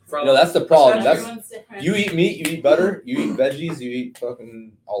him. From No, that's the problem. That's Everyone's different. you eat meat, you eat butter, you eat veggies, you eat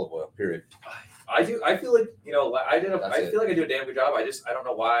fucking olive oil. Period. I do. I feel like That's I it. feel like I do a damn good job. I don't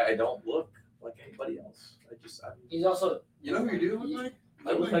know why I don't look like anybody else. He's also You know who you do look like?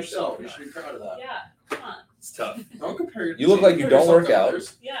 I look like yourself. so. You should be proud of that. Yeah, come on. It's tough. Don't compare. You look like you don't work out.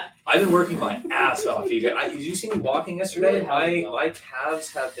 Yeah. I've been working my ass off, EJ. Did you see me walking yesterday? My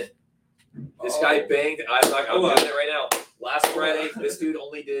calves have been. This guy banged. I'm doing it right now. Last Friday, this dude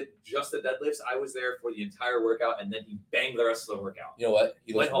only did just the deadlifts. I was there for the entire workout, and then he banged the rest of the workout. You know what?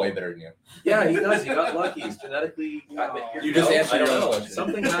 He looks Went way home. better than you. Yeah, he does. He got lucky. He's genetically. You just answered I don't your own know. question.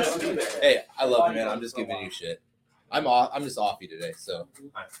 Something has to be there. Hey, I love you, man. I'm just giving you shit. I'm just offy today, so.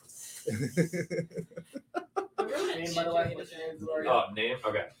 name, by the way. What's your name? Who are you? Oh, name?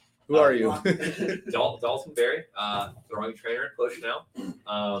 Okay. Who are you? Dalton Berry, throwing trainer at Push now.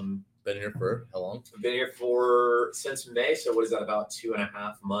 Been here for how long? I've been here since May, so what is that, about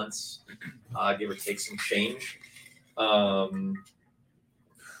 2.5 months, give or take some change.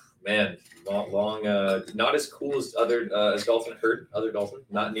 Man, long, not as cool as as Dalton Hurd, other Dalton,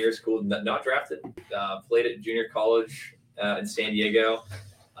 not near as cool, not drafted. Played at junior college in San Diego.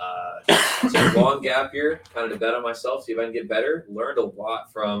 It's a long gap year, kind of to bet on myself, see if I can get better. Learned a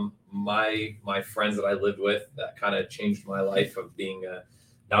lot from my friends that I lived with. That kind of changed my life of being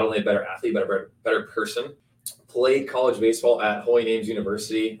not only a better athlete, but a better person. Played college baseball at Holy Names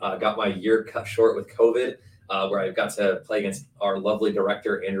University. Got my year cut short with COVID, where I got to play against our lovely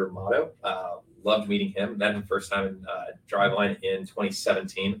director, Andrew Amato. Loved meeting him. Met him first time in Driveline in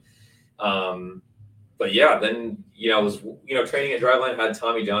 2017. But yeah, then, I was, training at Driveline, had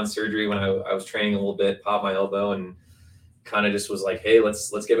Tommy John surgery when I was training a little bit, popped my elbow, and kind of just was like, hey,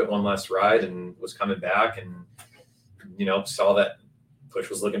 let's give it one last ride, and was coming back and, saw that Push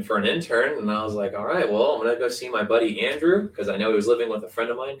was looking for an intern, and I was like, all right, well, I'm going to go see my buddy Andrew, because I know he was living with a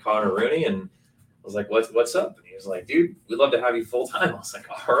friend of mine, Connor Rooney, and I was like, what's up? And he was like, dude, we'd love to have you full time. I was like,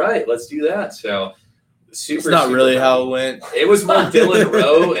 all right, let's do that. So It's not really how it went. it was more Dylan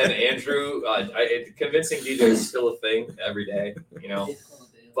Rowe and Andrew. Convincing DJ is still a thing every day,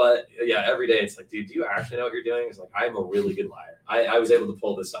 But yeah, every day it's like, dude, do you actually know what you're doing? It's like, I'm a really good liar. I was able to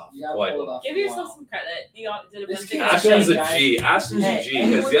pull this off You gotta quite pull it well. off. Give yourself some credit. You did a This bunch kid- of Ashton's a guy. G. Ashton's a G.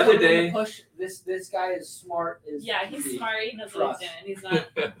 anyone Because the other coming in day, to push this guy is smart. Yeah, he's smart. He knows what he's doing. He's not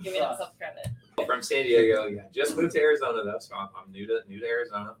giving himself credit. from San Diego, yeah, just moved to Arizona though, so I'm new to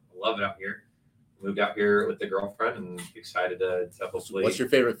Arizona. I love it out here. Moved out here with the girlfriend and excited to hopefully. What's your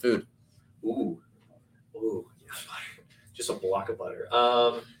favorite food? Ooh, yeah, butter. Just a block of butter.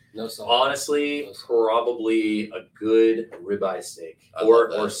 No salt. Honestly, probably a good ribeye steak I or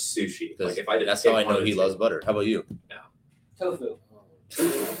love that. sushi. 'Cause Like if I did, that's how I know he loves butter. How about you? Tofu.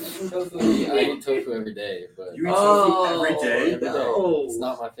 Tofu. I eat tofu every day, but You eat Oh, tofu every day? every day. no. It's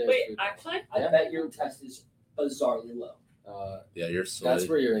not my favorite Wait, food. actually? I bet your test is bizarrely low. Yeah, you're so. That's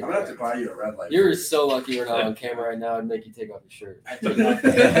where you're. I'm gonna have to buy you a red light. You're so lucky we're not on camera right now. I'd make you take off your shirt. I take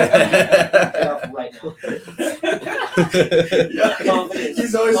it off right now. Yeah,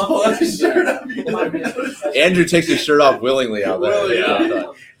 he's always pulling his shirt up. Andrew takes his shirt off willingly out there.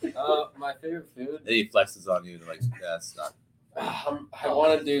 Yeah. My favorite food. Then he flexes on you and like, yeah, it's not. I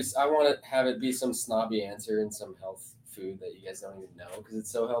want to have it be some snobby answer and some health food that you guys don't even know because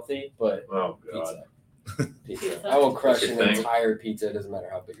it's so healthy. But Oh god. pizza. I will crush That's an your thing? entire pizza. It doesn't matter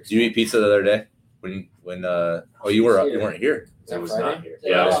how big or Did you eat pizza the other day? When you weren't here. Is that It was Friday? not here.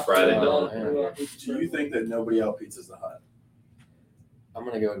 Yeah, it was Friday. No. Do you think that nobody out pizzas the hut? I'm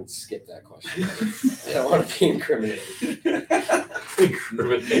gonna go ahead and skip that question. I don't want to be incriminated.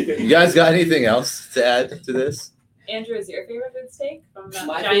 You guys got anything else to add to this? Andrew, is your favorite food steak from that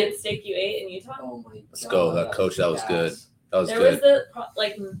My giant steak you ate in Utah? Oh my Let's go, that coach. That was good. That was There good.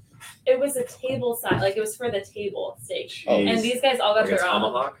 was it was a table size, like it was for the table steak. Oh. And these guys all got Like a their own.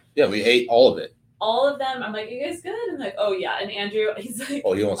 tomahawk. Yeah, we ate all of it. All of them, I'm like, you guys good? And like, oh yeah. And Andrew, he's like,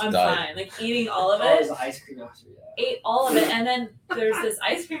 Oh, he almost I'm died. fine. Like eating all of Oh, it. is the ice cream after that? Ate all of it. And then there's this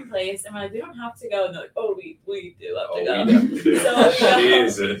ice cream place, and we're like, we don't have to go. And they're like, oh, we do have to go. we definitely do. So,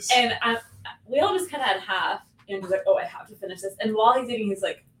 Jesus. And we all just kind of had half. And he's like, oh, I have to finish this. And while he's eating, he's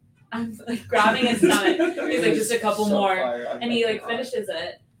like, I'm like grabbing his stomach. He's like, just a couple So more. fire. And he like finishes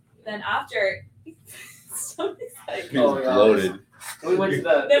it. Then after, so excited. He was Oh, yeah. bloated. We went to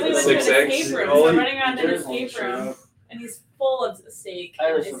the. Then we went to an 6X. escape room. Oh, So I'm running around an there's escape one room, show. and he's full of steak I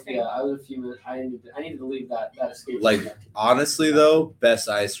and was ice cream. yeah, I was a few minutes. I needed to leave that escape room. Like, honestly, though, best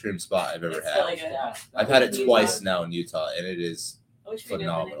ice cream spot I've ever It's had. really good. Yeah, I've had it Utah. twice now in Utah, and it is I wish we knew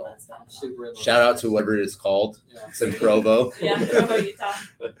the name phenomenal. of that stuff. super. in love. shout out to whatever it is called. Yeah. It's in Provo, Yeah, Provo, Utah.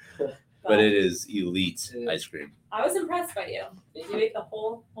 but it is elite It is. ice cream. I was impressed by you. You ate the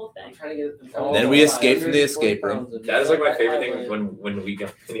whole I'm thing. trying to get. Then we escaped from the escape room. That is like my favorite thing when we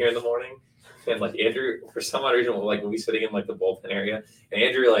get in here in the morning. And like Andrew, for some odd reason, like we'll be sitting in like the bullpen area, and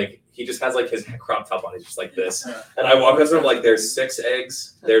Andrew like he just has like his crop top on, he's just like this. And I walk up to him like there's 6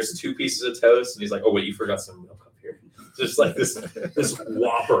 eggs, there's 2 pieces of toast, and he's like, oh wait, you forgot some milk up here. Just like this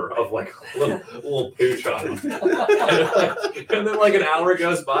whopper of like little pooch on him. And then like an hour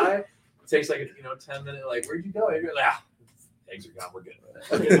goes by, it takes like 10 minutes. Like where'd you go? And you're like, eggs are gone. We're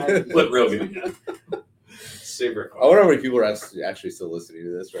good. Look real good. Yeah. Super I wonder how many people are actually still listening to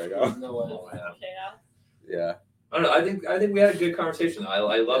this right now. No way. Oh, yeah. Yeah. Yeah. I don't know. I think we had a good conversation. I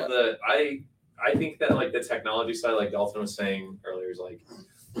love I think that like the technology side, like Dalton was saying earlier, is like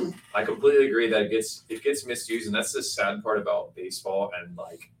I completely agree that it gets misused, and that's the sad part about baseball and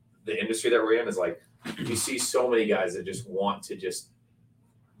like the industry that we're in is like you see so many guys that just want to just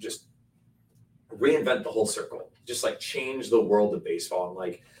reinvent the whole circle, just like change the world of baseball. And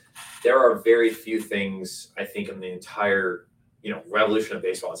like there are very few things I think in the entire revolution of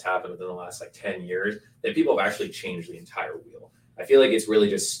baseball that's happened within the last like 10 years that people have actually changed the entire wheel. I feel like it's really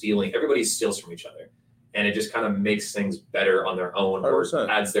just stealing. Everybody steals from each other, and it just kind of makes things better on their own or 100%.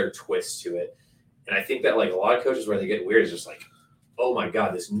 adds their twist to it. And I think that like a lot of coaches where they get weird is just like, oh my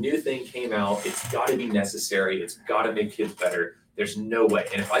God, this new thing came out. It's got to be necessary. It's got to make kids better. There's no way.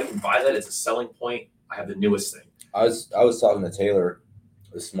 And if I can buy that, it's a selling point. I have the newest thing. I was talking to Taylor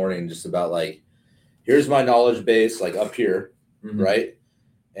this morning just about like, here's my knowledge base, like up here, right?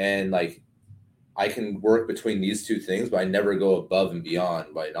 And like, I can work between these two things, but I never go above and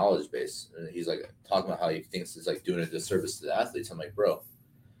beyond my knowledge base. And he's like talking about how he thinks it's like doing a disservice to the athletes. I'm like, bro,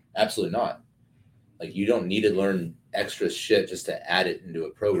 absolutely not. Like, you don't need to learn extra shit just to add it into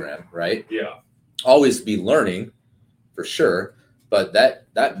a program, right? Yeah. Always be learning for sure. But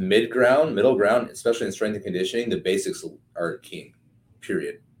that middle ground, especially in strength and conditioning, the basics are king,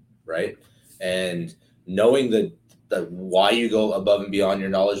 period, right? And knowing the why you go above and beyond your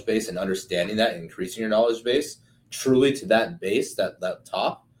knowledge base and understanding that and increasing your knowledge base truly to that base, that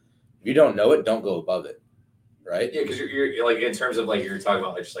top. If you don't know it, don't go above it, right? Yeah, because you're like in terms of like you're talking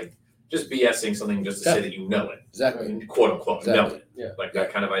about like just BSing something just to say that you know it, Exactly. quote unquote, know Exactly. it, Yeah. like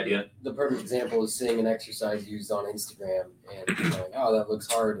that kind of idea. The perfect example is seeing an exercise used on Instagram and going, oh, that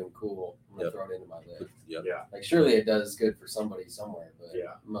looks hard and cool. I'm going to throw it into my lift. Yep. Yeah. Like, surely it does good for somebody somewhere, but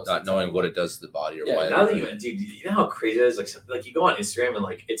Yeah. most Not of the time- knowing what it does to the body or Yeah, why. Now that dude, you know how crazy it is? Like you go on Instagram and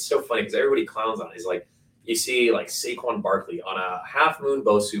like it's so funny because everybody clowns on it. It's like you see like Saquon Barkley on a half moon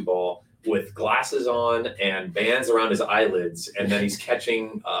Bosu ball with glasses on and bands around his eyelids, and then he's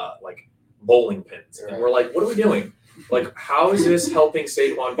catching like bowling pins. And we're like, what are we doing? Like, how is this helping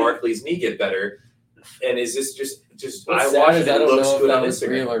Saquon Barkley's knee get better? And is this just What's I sad watch is it, I it don't looks know if good that on was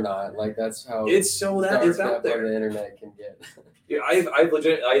real Instagram. or not. Like that's how It's so that dark it's out that part of there. the internet can get. Yeah, I've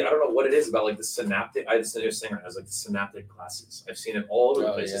legit I don't know what it is about like the synaptic. I just saying right now, it's like the synaptic glasses. I've seen it all over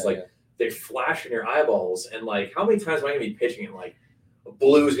the place. It's like they flash in your eyeballs, and like how many times am I gonna be pitching and like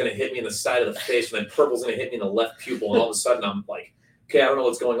blue is gonna hit me in the side of the face, and then purple's gonna hit me in the left pupil, and all of a sudden I'm like, okay, I don't know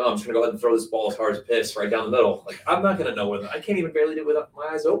what's going on. I'm just gonna go ahead and throw this ball as hard as piss right down the middle. Like I'm not gonna know whether I can't even barely do it with my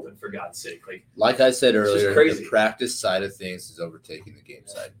eyes open, for God's sake. Like I said It's just earlier, crazy. the practice side of things is overtaking the game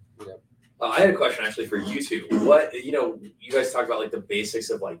side. I had a question actually for you two. What you guys talk about like the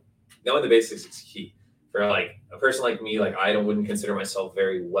basics of like knowing the basics is key for like a person like me. Like I wouldn't consider myself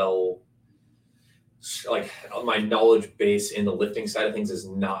very well. Like my knowledge base in the lifting side of things is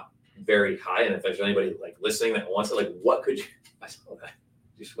not very high. And if there's anybody like listening that wants it, like what could you? I saw that.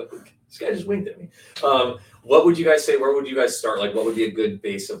 This guy just winked at me. What would you guys say? Where would you guys start? Like, what would be a good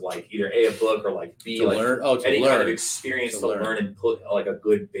base of like either A, a book, or like B, To like learn? Oh, to any learn. kind of experience to learn and put like a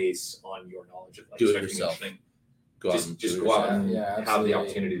good base on your knowledge of like Do it strength and yourself. conditioning. Go out and Just do it go out yourself. and Yeah, have the absolutely.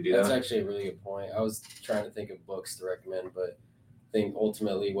 opportunity to do That's that. actually a really good point. I was trying to think of books to recommend, but I think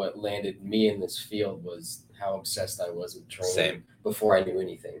ultimately what landed me in this field was how obsessed I was with training Same. before I knew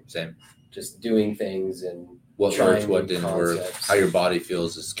anything. Same. Just doing things and What trying works, what new didn't work, concepts. how your body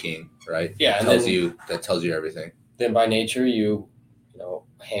feels is king, right? Yeah, and That tells you everything. then by nature you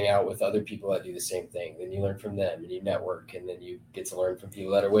hang out with other people that do the same thing. Then you learn from them and you network, and then you get to learn from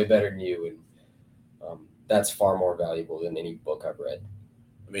people that are way better than you, and that's far more valuable than any book I've read.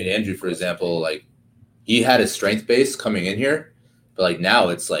 I mean, Andrew, for example, like he had his strength base coming in here, but like now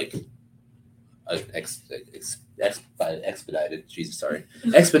it's like expedited. Jesus, sorry,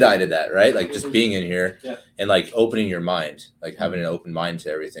 expedited that, right? Like just being in here and like opening your mind, like having an open mind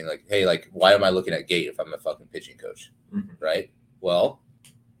to everything. Like, hey, like why am I looking at gait if I'm a fucking pitching coach, right? Well,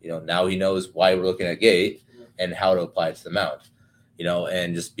 now he knows why we're looking at gait and how to apply it to the mound,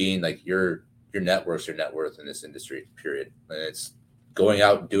 and just being like your network's your net worth in this industry, period. And it's going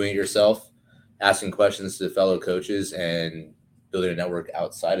out, doing it yourself, asking questions to fellow coaches, and building a network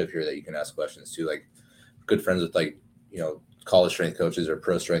outside of here that you can ask questions to. Like good friends with college strength coaches or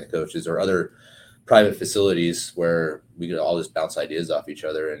pro strength coaches or other private facilities where we could all just bounce ideas off each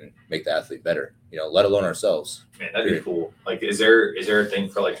other and make the athlete better, let alone ourselves. Man, that'd be cool. Like, is there a thing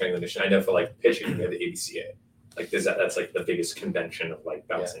for like strength and conditioning? I know for like pitching, you have the ABCA. Like, that's like the biggest convention of like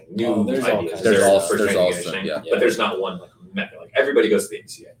bouncing new there's all ideas. kinds There's of all- stuff. for there's strength all and stuff, conditioning, yeah. but there's not one like method. Like everybody goes to the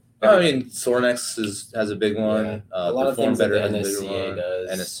ABCA. I mean, Sornex has a big one. Yeah. A lot of Perform things that Better the has a bigger NSCA one.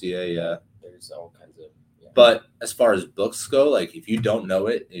 does. NSCA, yeah. There's all kinds of. But as far as books go, like if you don't know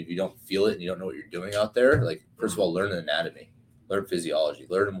it, if you don't feel it, and you don't know what you're doing out there, like first of all, learn anatomy, learn physiology,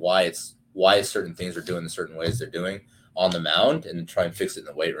 learn why certain things are doing the certain ways they're doing on the mound, and then try and fix it in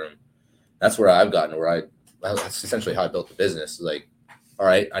the weight room. That's where I've gotten that's essentially how I built the business. Like, all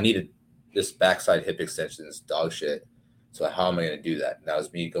right, I needed this backside hip extension, this dog shit. So how am I going to do that? And that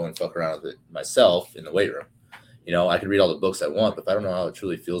was me going fuck around with it myself in the weight room. I could read all the books I want, but if I don't know how it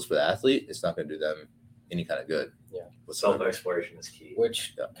truly feels for the athlete, it's not going to do them any kind of good. Yeah. Self-exploration is key.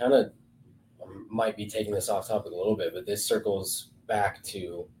 Which kind of might be taking this off topic a little bit, but this circles back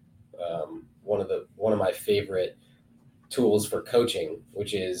to one of my favorite tools for coaching,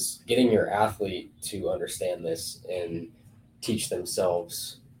 which is getting your athlete to understand this and teach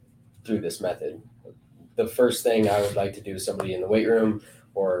themselves through this method. The first thing I would like to do with somebody in the weight room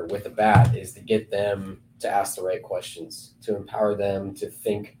or with a bat is to get them to ask the right questions, to empower them to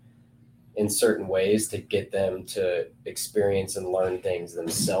think in certain ways, to get them to experience and learn things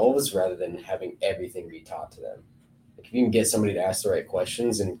themselves rather than having everything be taught to them. Like if you can get somebody to ask the right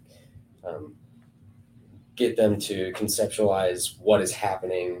questions and get them to conceptualize what is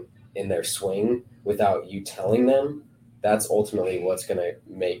happening in their swing without you telling them, that's ultimately what's going to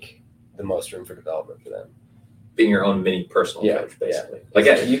make the most room for development for them. Being your own mini personal coach, basically.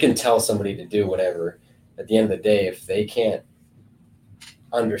 Like you can tell somebody to do whatever. At the end of the day, if they can't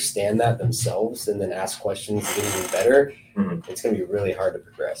understand that themselves and then ask questions to get even better, it's going to be really hard to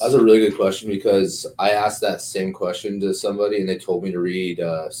progress. That's a really good question because I asked that same question to somebody and they told me to read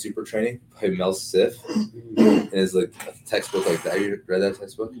Super Training by Mel Siff. And it's like a textbook like that. You read that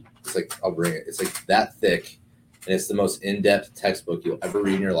textbook? It's like, I'll bring it. It's like that thick and it's the most in-depth textbook you'll ever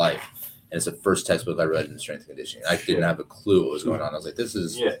read in your life. And it's the first textbook I read in strength and conditioning. I didn't have a clue what was going on. I was like, this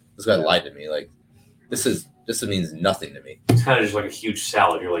guy lied to me. Like, this means nothing to me. It's kind of just like a huge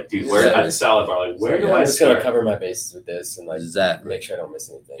salad. You're like, dude, where at the salad bar? Like, where do I'm I just going to start? cover my bases with this and like Exactly. make sure I don't miss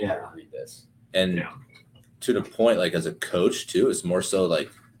anything. Yeah. Read this. And to the point, like as a coach too, it's more so like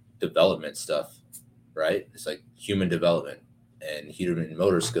development stuff, right? It's like human development and human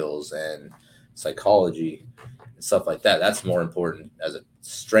motor skills and psychology and stuff like that. That's more important as a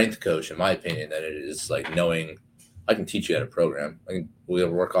strength coach, in my opinion, than it is like knowing I can teach you how to program. We'll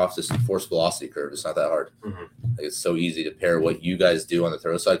work off this force velocity curve. It's not that hard. Mhm. Like, it's so easy to pair what you guys do on the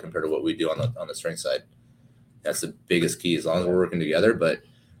throw side compared to what we do on the strength side. That's the biggest key, as long as we're working together. But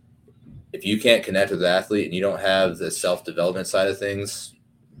if you can't connect with the athlete and you don't have the self-development side of things,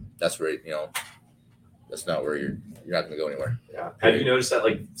 that's where, that's not where you're not going to go anywhere. Yeah. Have you noticed that,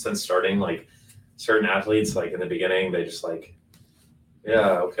 like, since starting, like, certain athletes, like, in the beginning, they just, like,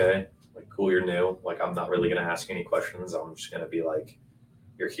 yeah, okay, like, cool, you're new. Like, I'm not really going to ask you any questions. I'm just going to be like,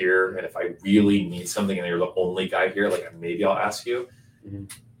 you're here. And if I really need something and you're the only guy here, like, maybe I'll ask you.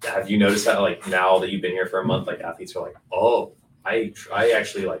 Mhm. Have you noticed that, like, now that you've been here for a month, like, athletes are like, oh, I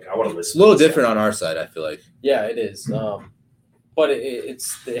actually, like, I want to It's listen. a little to this different guy. on our side, I feel like. Yeah, it is. But it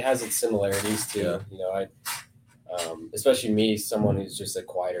has its similarities too. Yeah. Especially me, someone who's just a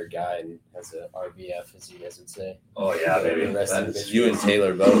quieter guy and has a RBF, as you guys would say. Oh, yeah, baby. The rest of That's- the You and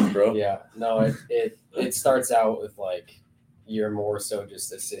Taylor both, bro. Yeah, no, it starts out with like you're more so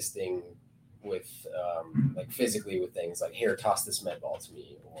just assisting with like physically with things like, here, toss this med ball to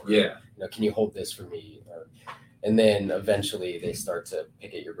me, or Yeah. can you hold this for me, and then eventually they start to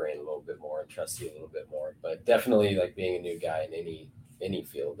pick at your brain a little bit more and trust you a little bit more. But definitely, like, being a new guy in any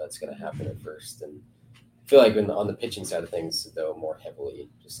field, that's going to happen at first. And I feel like on the pitching side of things, though, more heavily,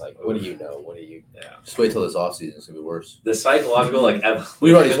 just like, what do you know? What do you? Yeah. Just wait till this offseason. It's going to be worse. The psychological, like,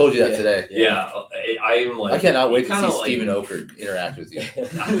 We already told you that Yeah. today. Yeah, I'm like, I cannot wait to kinda see like- Stephen Oker interact with you.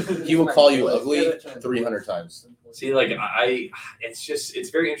 He will call you ugly 300 times. See, like, it's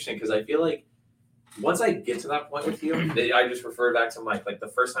very interesting because I feel like once I get to that point with you, I just refer back to Mike. Like, the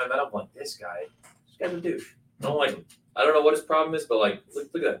first time that I'm like, this guy's a douche. I don't like him. I don't know what his problem is, but like, look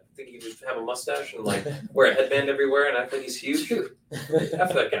at that. I think he just have a mustache and like wear a headband everywhere and act like he's huge. F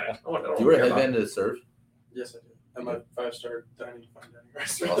that guy. I don't You wear a care about headband to serve? Yes, I do. I'm a 5-star dining fine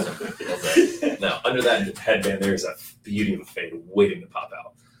dining Awesome. restaurant. No, under that headband, there's a beauty of a fade waiting to pop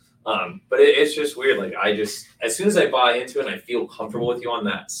out. But it's just weird. Like, as soon as I buy into it and I feel comfortable with you on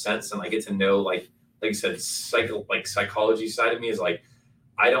that sense, and I get to know, like you said, psychology side of me is like,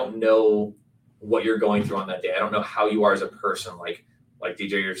 I don't know what you're going through on that day. I don't know how you are as a person. Like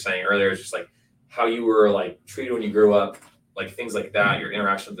DJ, you were saying earlier, it's just like how you were like treated when you grew up, like things like that, your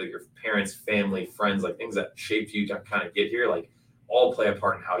interactions with your parents, family, friends, like things that shaped you to kind of get here, like all play a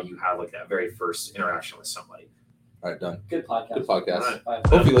part in how you have like that very first interaction with somebody. All right, done. Good podcast. Good podcast. All right.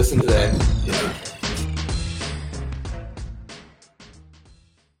 Bye. Hope you listen today.